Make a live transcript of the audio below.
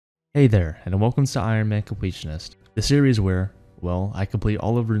Hey there, and welcome to Ironman Completionist, the series where, well, I complete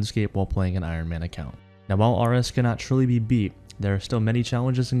all of Runescape while playing an Ironman account. Now while RS cannot truly be beat, there are still many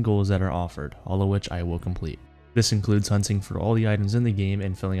challenges and goals that are offered, all of which I will complete. This includes hunting for all the items in the game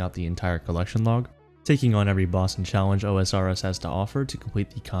and filling out the entire collection log, taking on every boss and challenge OSRS has to offer to complete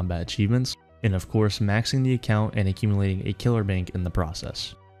the combat achievements, and of course maxing the account and accumulating a killer bank in the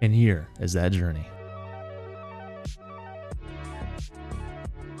process. And here is that journey.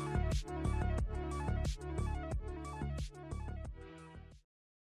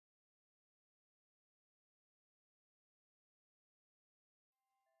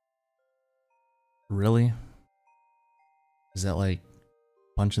 Really? Is that like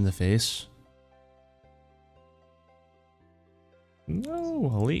punch in the face? No,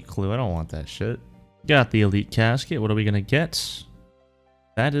 elite clue. I don't want that shit. Got the elite casket. What are we gonna get?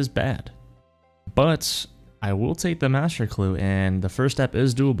 That is bad. But I will take the master clue, and the first step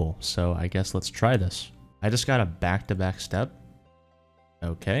is doable, so I guess let's try this. I just got a back-to-back step.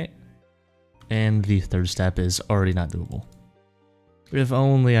 Okay. And the third step is already not doable. If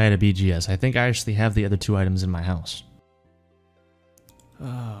only I had a BGS. I think I actually have the other two items in my house.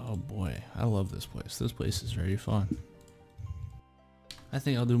 Oh boy, I love this place. This place is very fun. I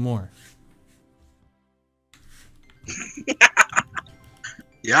think I'll do more.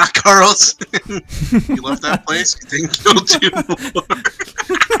 Yeah, Carlos. You left that place? You think you'll do more?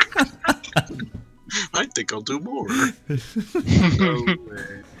 I think I'll do more. No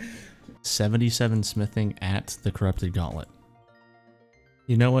way. 77 smithing at the corrupted gauntlet.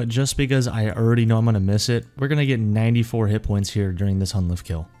 You know what, just because I already know I'm going to miss it, we're going to get 94 hit points here during this Unlift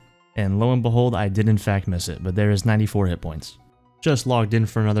kill. And lo and behold, I did in fact miss it, but there is 94 hit points. Just logged in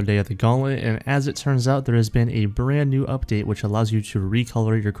for another day at the gauntlet, and as it turns out, there has been a brand new update which allows you to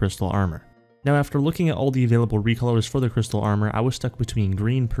recolor your crystal armor. Now after looking at all the available recolors for the crystal armor, I was stuck between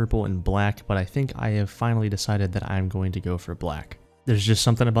green, purple, and black, but I think I have finally decided that I'm going to go for black. There's just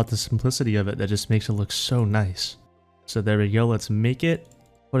something about the simplicity of it that just makes it look so nice. So there we go, let's make it.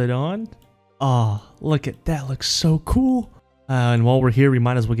 Put it on. Oh, look at that, looks so cool. And while we're here, we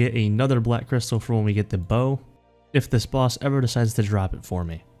might as well get another black crystal for when we get the bow, if this boss ever decides to drop it for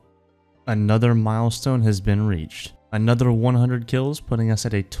me. Another milestone has been reached. Another 100 kills, putting us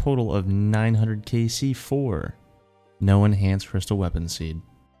at a total of 900 KC for no enhanced crystal weapon seed.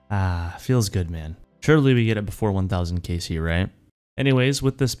 Ah, feels good, man. Surely we get it before 1000 KC, right? Anyways,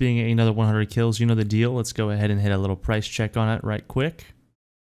 with this being another 100 kills, you know the deal. Let's go ahead and hit a little price check on it right quick.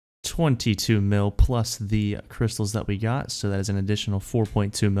 22 mil plus the crystals that we got, so that is an additional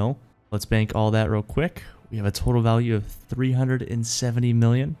 4.2 mil. Let's bank all that real quick. We have a total value of 370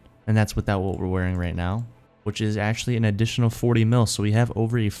 million, and that's without what we're wearing right now, which is actually an additional 40 mil, so we have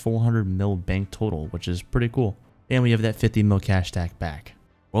over a 400 mil bank total, which is pretty cool. And we have that 50 mil cash stack back.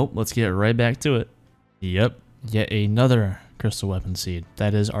 Well, let's get right back to it. Yep, yet another crystal weapon seed.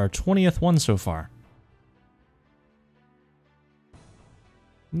 That is our 20th one so far.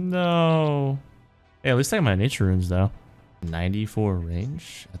 No. Hey, at least I got my nature runes though. 94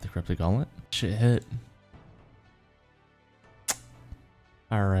 range at the corrupted gauntlet. Shit hit.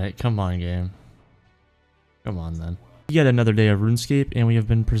 Alright, come on game. Come on then. Yet another day of RuneScape, and we have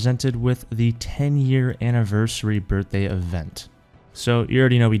been presented with the 10-year anniversary birthday event. So you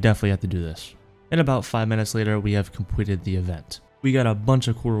already know we definitely have to do this. And about 5 minutes later, we have completed the event. We got a bunch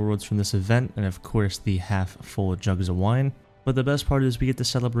of cool rewards from this event, and of course the half full jugs of wine. But the best part is we get to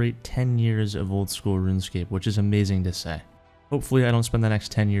celebrate 10 years of old school RuneScape, which is amazing to say. Hopefully I don't spend the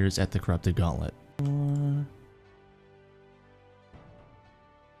next 10 years at the corrupted gauntlet.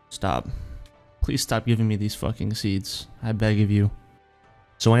 Stop. Please stop giving me these fucking seeds. I beg of you.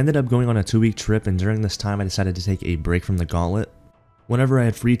 So I ended up going on a 2-week trip, and during this time I decided to take a break from the gauntlet. Whenever I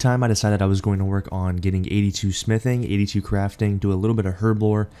had free time, I decided I was going to work on getting 82 smithing, 82 crafting, do a little bit of herb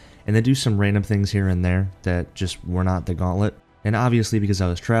lore, and then do some random things here and there that just were not the gauntlet. And obviously because I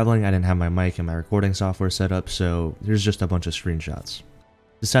was traveling, I didn't have my mic and my recording software set up, so there's just a bunch of screenshots.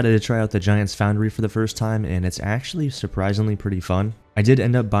 Decided to try out the Giant's Foundry for the first time, and it's actually surprisingly pretty fun. I did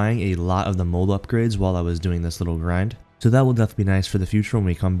end up buying a lot of the mold upgrades while I was doing this little grind, so that will definitely be nice for the future when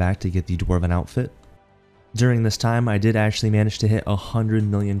we come back to get the Dwarven outfit. During this time, I did actually manage to hit 100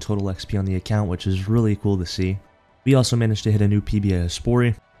 million total XP on the account, which is really cool to see. We also managed to hit a new PB at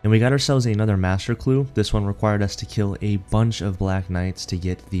Aspori, and we got ourselves another master clue. This one required us to kill a bunch of Black Knights to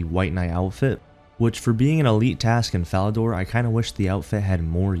get the White Knight outfit, which for being an elite task in Falador, I kind of wish the outfit had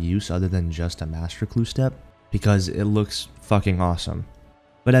more use other than just a master clue step, because it looks fucking awesome.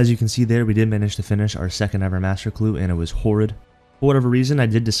 But as you can see there, we did manage to finish our second ever master clue, and it was horrid. For whatever reason, I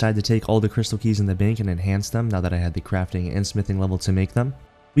did decide to take all the crystal keys in the bank and enhance them now that I had the crafting and smithing level to make them.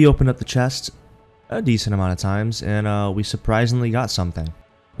 We opened up the chest a decent amount of times, and we surprisingly got something.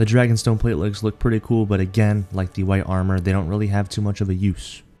 The Dragonstone plate legs look pretty cool, but again, like the white armor, they don't really have too much of a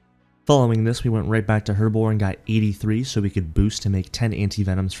use. Following this, we went right back to Herbivore and got 83 so we could boost to make 10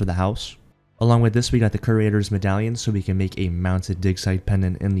 anti-venoms for the house. Along with this, we got the Curator's Medallion so we can make a mounted dig site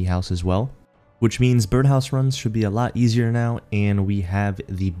pendant in the house as well. Which means birdhouse runs should be a lot easier now, and we have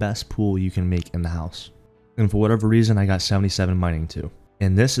the best pool you can make in the house. And for whatever reason, I got 77 mining too.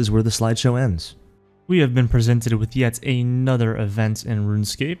 And this is where the slideshow ends. We have been presented with yet another event in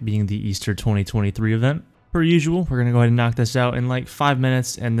RuneScape, being the Easter 2023 event. Per usual, we're going to go ahead and knock this out in like 5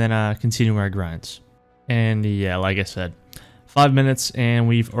 minutes and then continue our grinds. And yeah, like I said, 5 minutes and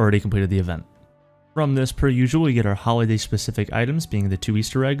we've already completed the event. From this, per usual, we get our holiday-specific items, being the 2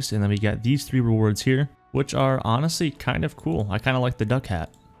 Easter eggs, and then we get these 3 rewards here, which are honestly kind of cool. I kind of like the duck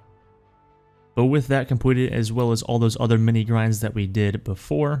hat. But with that completed, as well as all those other mini grinds that we did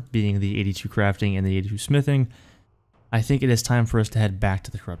before, being the 82 crafting and the 82 smithing, I think it is time for us to head back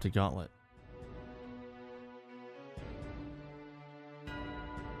to the Corrupted Gauntlet.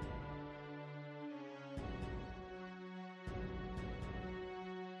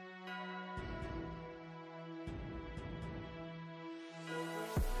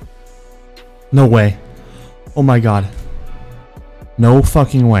 No way. Oh my god. No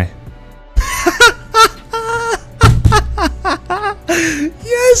fucking way.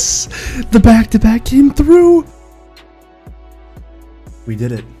 Yes! The back-to-back came through! We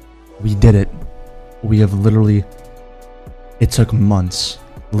did it. We did it. We have literally... It took months.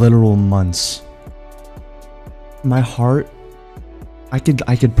 Literal months. My heart... I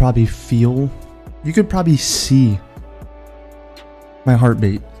could probably feel... You could probably see... my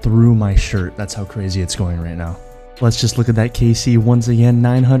heartbeat through my shirt. That's how crazy it's going right now. Let's just look at that KC once again.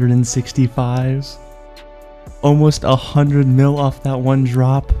 965s. Almost 100 mil off that one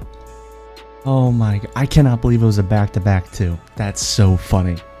drop. Oh my god. I cannot believe it was a back-to-back too. That's so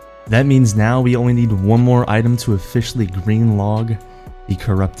funny. That means now we only need one more item to officially green log the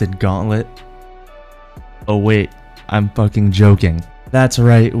Corrupted Gauntlet. Oh wait. I'm fucking joking. That's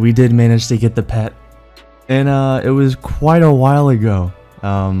right. We did manage to get the pet. And it was quite a while ago.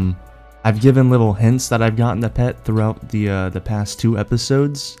 I've given little hints that I've gotten the pet throughout the past 2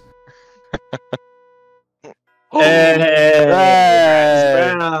 episodes. Hey!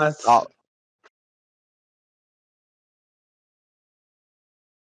 Oh.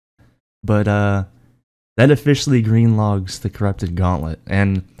 But that officially green logs the Corrupted Gauntlet.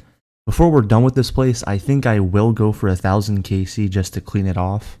 And before we're done with this place, I think I will go for 1000 KC just to clean it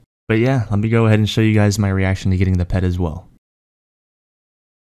off. But yeah, let me go ahead and show you guys my reaction to getting the pet as well.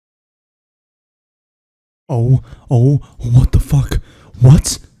 Oh, what the fuck?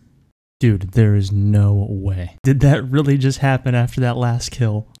 What? Dude, there is no way. Did that really just happen after that last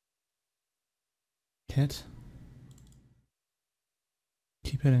kill? Hit.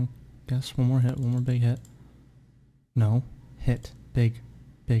 Keep hitting. Yes, one more hit, one more big hit. No. Hit. Big.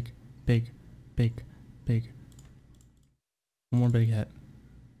 Big. Big. Big. Big. One more big hit.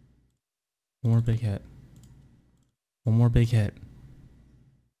 One more big hit. One more big hit.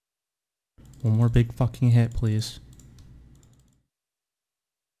 One more big fucking hit, please.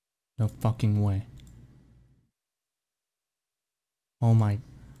 No fucking way. Oh my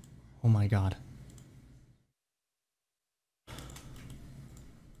god.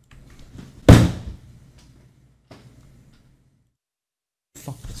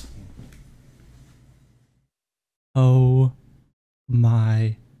 Fuck this game. Oh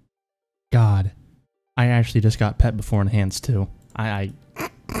my god. I actually just got pet before enhanced too.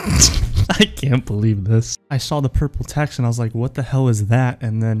 I can't believe this. I saw the purple text and I was like, what the hell is that?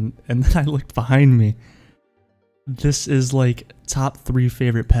 And then I looked behind me. This is like top 3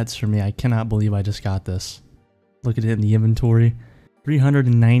 favorite pets for me. I cannot believe I just got this. Look at it in the inventory.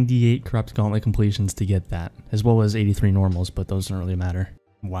 398 Corrupt Gauntlet completions to get that, as well as 83 normals, but those don't really matter.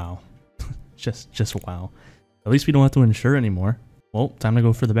 Wow. just wow. At least we don't have to insure anymore. Well, time to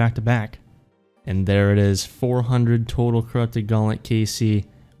go for the back-to-back. And there it is, 400 total Corrupted Gauntlet KC.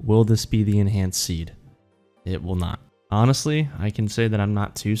 Will this be the enhanced seed? It will not. Honestly, I can say that I'm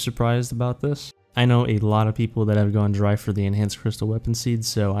not too surprised about this. I know a lot of people that have gone dry for the enhanced crystal weapon seed,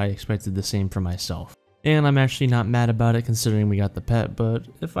 so I expected the same for myself. And I'm actually not mad about it considering we got the pet, but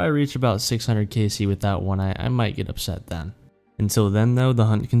if I reach about 600 KC with that one, I might get upset then. Until then though, the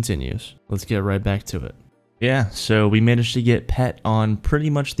hunt continues. Let's get right back to it. Yeah, so we managed to get pet on pretty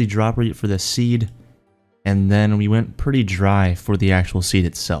much the drop rate for the seed, and then we went pretty dry for the actual seed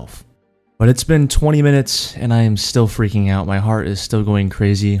itself. But it's been 20 minutes and I am still freaking out. My heart is still going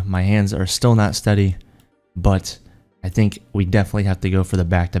crazy. My hands are still not steady, but I think we definitely have to go for the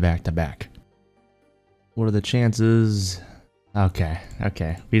back-to-back-to-back. What are the chances? Okay.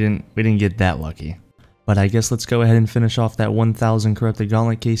 We didn't get that lucky. But I guess let's go ahead and finish off that 1000 Corrupted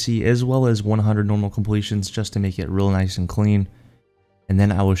Gauntlet KC as well as 100 normal completions just to make it real nice and clean. And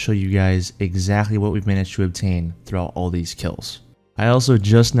then I will show you guys exactly what we've managed to obtain throughout all these kills. I also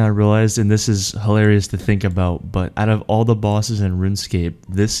just now realized, and this is hilarious to think about, but out of all the bosses in RuneScape,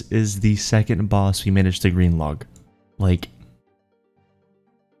 this is the second boss we managed to green log. Like,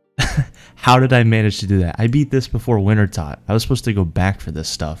 how did I manage to do that? I beat this before Wintertot. I was supposed to go back for this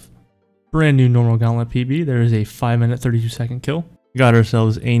stuff. Brand new normal gauntlet PB. There is a 5-minute 32-second kill. Got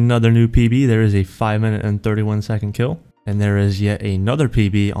ourselves another new PB. There is a 5-minute and 31-second kill. And there is yet another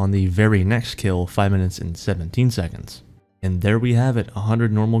PB on the very next kill, 5 minutes and 17 seconds. And there we have it,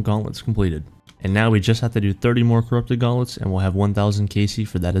 100 normal gauntlets completed. And now we just have to do 30 more corrupted gauntlets and we'll have 1000 KC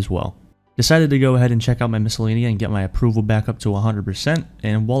for that as well. Decided to go ahead and check out my miscellanea and get my approval back up to 100%.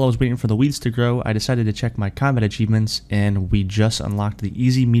 And while I was waiting for the weeds to grow, I decided to check my combat achievements and we just unlocked the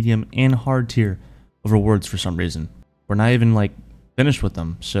easy, medium, and hard tier of rewards for some reason. We're not even like finished with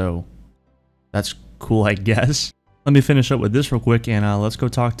them, so that's cool, I guess. Let me finish up with this real quick and let's go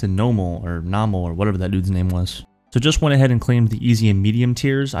talk to Nomal or whatever that dude's name was. So just went ahead and claimed the easy and medium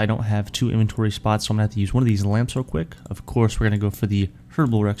tiers. I don't have 2 inventory spots, so I'm going to have to use one of these lamps real quick. Of course, we're going to go for the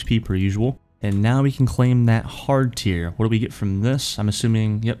Herbal XP per usual. And now we can claim that hard tier. What do we get from this? I'm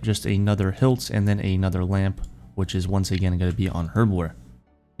assuming, yep, just another hilt and then another lamp, which is once again going to be on Herbal.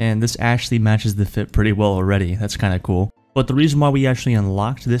 And this actually matches the fit pretty well already. That's kind of cool. But the reason why we actually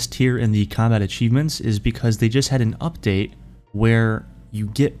unlocked this tier in the combat achievements is because they just had an update where you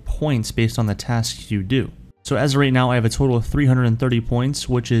get points based on the tasks you do. So as of right now, I have a total of 330 points,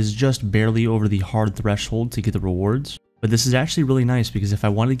 which is just barely over the hard threshold to get the rewards. But this is actually really nice because if I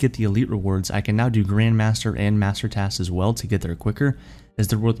want to get the elite rewards, I can now do Grandmaster and Master tasks as well to get there quicker, as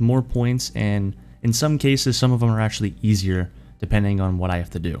they're worth more points, and in some cases, some of them are actually easier depending on what I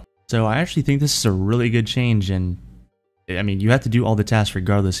have to do. So I actually think this is a really good change, and I mean, you have to do all the tasks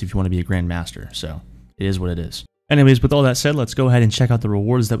regardless if you want to be a Grandmaster, so it is what it is. Anyways, with all that said, let's go ahead and check out the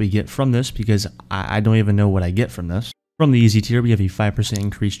rewards that we get from this because I don't even know what I get from this. From the easy tier, we have a 5%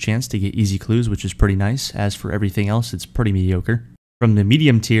 increased chance to get easy clues, which is pretty nice. As for everything else, it's pretty mediocre. From the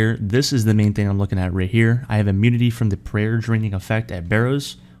medium tier, this is the main thing I'm looking at right here. I have immunity from the prayer draining effect at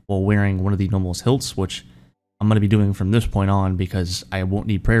Barrows while wearing one of the Normal's hilts, which I'm going to be doing from this point on because I won't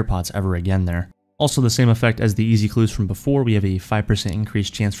need prayer pots ever again there. Also the same effect as the easy clues from before, we have a 5%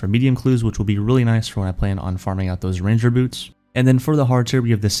 increased chance for medium clues, which will be really nice for when I plan on farming out those ranger boots. And then for the hard tier,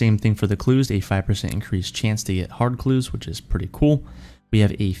 we have the same thing for the clues, a 5% increased chance to get hard clues, which is pretty cool. We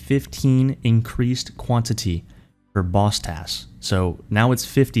have a 15 increased quantity for boss tasks. So now it's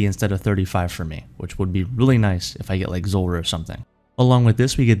 50 instead of 35 for me, which would be really nice if I get like Zolra or something. Along with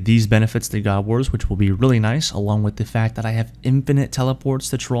this, we get these benefits to God Wars, which will be really nice, along with the fact that I have infinite teleports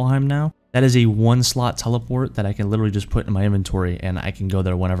to Trollheim now. That is a 1-slot teleport that I can literally just put in my inventory and I can go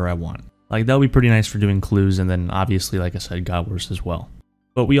there whenever I want. Like, that'll be pretty nice for doing clues, and then obviously, like I said, God Wars as well.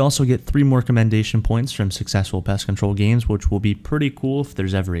 But we also get 3 more commendation points from successful pest control games, which will be pretty cool if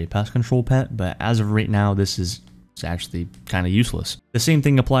there's ever a pest control pet, but as of right now, this is actually kind of useless. The same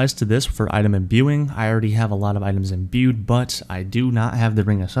thing applies to this for item imbuing. I already have a lot of items imbued, but I do not have the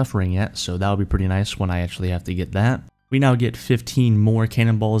Ring of Suffering yet, so that'll be pretty nice when I actually have to get that. We now get 15 more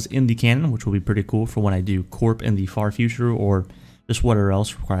cannonballs in the cannon, which will be pretty cool for when I do Corp in the far future, or just whatever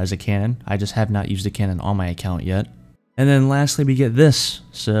else requires a cannon. I just have not used a cannon on my account yet. And then lastly, we get this.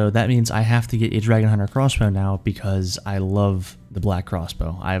 So that means I have to get a Dragon Hunter crossbow now because I love the black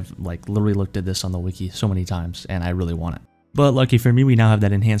crossbow. I've like literally looked at this on the wiki so many times and I really want it. But lucky for me, we now have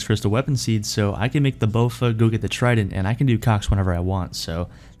that enhanced crystal weapon seed, so I can make the Bofa, go get the trident, and I can do Cox whenever I want. So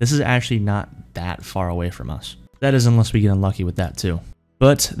this is actually not that far away from us. That is unless we get unlucky with that too.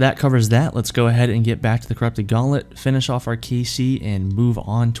 But that covers that. Let's go ahead and get back to the Corrupted Gauntlet, finish off our KC, and move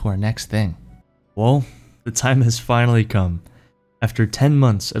on to our next thing. Well, the time has finally come. After 10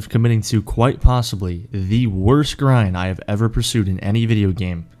 months of committing to quite possibly the worst grind I have ever pursued in any video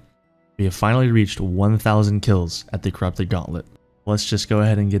game, we have finally reached 1,000 kills at the Corrupted Gauntlet. Let's just go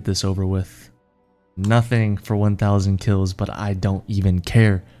ahead and get this over with. Nothing for 1,000 kills, but I don't even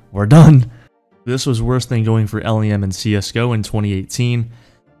care. We're done! This was worse than going for LEM and CSGO in 2018,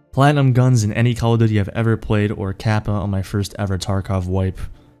 platinum guns in any Call of Duty I've ever played, or Kappa on my first ever Tarkov wipe.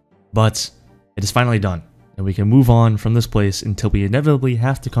 But it is finally done, and we can move on from this place until we inevitably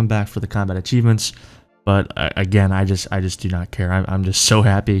have to come back for the combat achievements. But again, I just do not care. I'm just so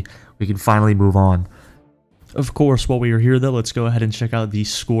happy we can finally move on. Of course, while we are here though, let's go ahead and check out the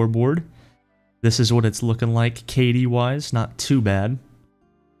scoreboard. This is what it's looking like KD-wise, not too bad.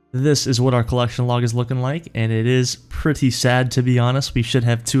 This is what our collection log is looking like, and it is pretty sad, to be honest. We should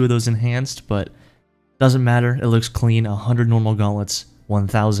have 2 of those enhanced, but doesn't matter. It looks clean. 100 normal gauntlets,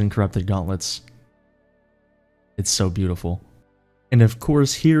 1,000 corrupted gauntlets. It's so beautiful. And of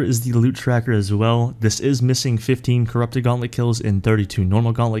course, here is the loot tracker as well. This is missing 15 corrupted gauntlet kills and 32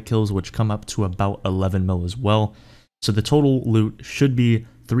 normal gauntlet kills, which come up to about 11 mil as well. So the total loot should be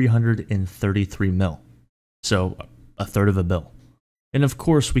 333 mil. So a third of a bill. And of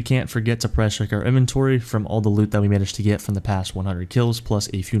course, we can't forget to price check our inventory from all the loot that we managed to get from the past 100 kills, plus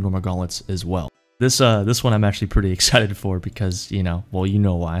a few normal gauntlets as well. This one I'm actually pretty excited for because, you know, well, you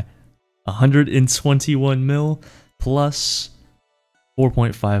know why. 121 mil plus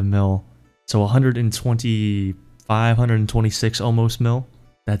 4.5 mil, so 126 almost mil.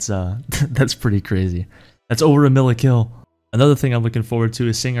 That's that's pretty crazy. That's over a mil a kill. Another thing I'm looking forward to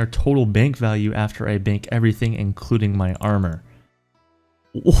is seeing our total bank value after I bank everything, including my armor.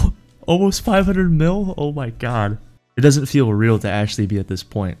 Almost 500 mil? Oh my god. It doesn't feel real to actually be at this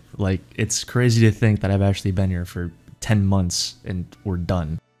point. Like, it's crazy to think that I've actually been here for 10 months and we're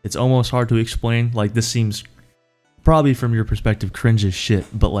done. It's almost hard to explain. Like, this seems probably from your perspective cringe as shit,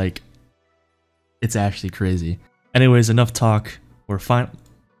 but like, it's actually crazy. Anyways, enough talk. We're fine.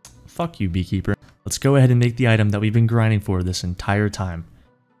 Fuck you, beekeeper. Let's go ahead and make the item that we've been grinding for this entire time.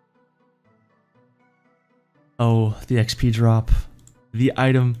 Oh, the XP drop. The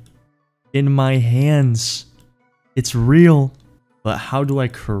item in my hands. It's real. But how do I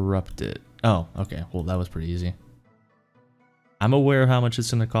corrupt it? Oh, okay. Well, that was pretty easy. I'm aware of how much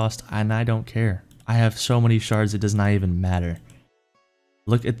it's going to cost, and I don't care. I have so many shards, it does not even matter.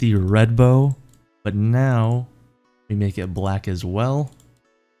 Look at the red bow. But now, we make it black as well.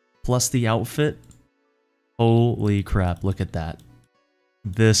 Plus the outfit. Holy crap, look at that.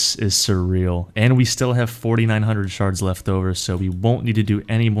 This is surreal. And we still have 4,900 shards left over, so we won't need to do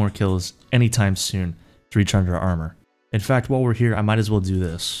any more kills anytime soon to recharge our armor. In fact, while we're here, I might as well do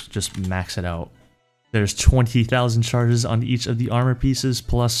this. Just max it out. There's 20,000 charges on each of the armor pieces,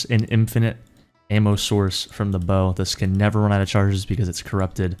 plus an infinite ammo source from the bow. This can never run out of charges because it's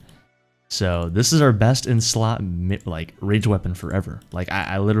corrupted. So this is our best in slot, like, rage weapon forever. Like,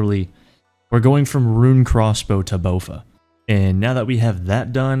 I literally... We're going from rune crossbow to bofa. And now that we have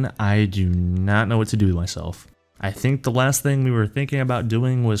that done, I do not know what to do with myself. I think the last thing we were thinking about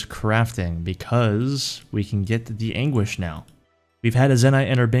doing was crafting, because we can get the anguish now. We've had a Zenite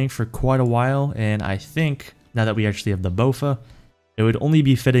in our bank for quite a while, and I think, now that we actually have the bofa, it would only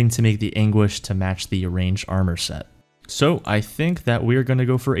be fitting to make the anguish to match the ranged armor set. So I think that we're going to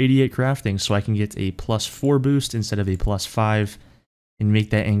go for 88 crafting so I can get a +4 boost instead of a +5 and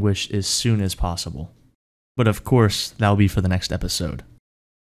make that anguish as soon as possible. But of course, that'll be for the next episode.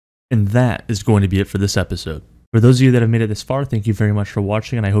 And that is going to be it for this episode. For those of you that have made it this far, thank you very much for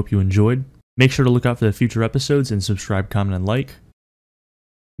watching, and I hope you enjoyed. Make sure to look out for the future episodes and subscribe, comment, and like.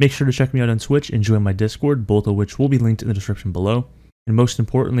 Make sure to check me out on Twitch and join my Discord, both of which will be linked in the description below. And most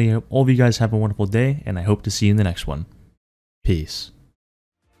importantly, I hope all of you guys have a wonderful day, and I hope to see you in the next one. Peace.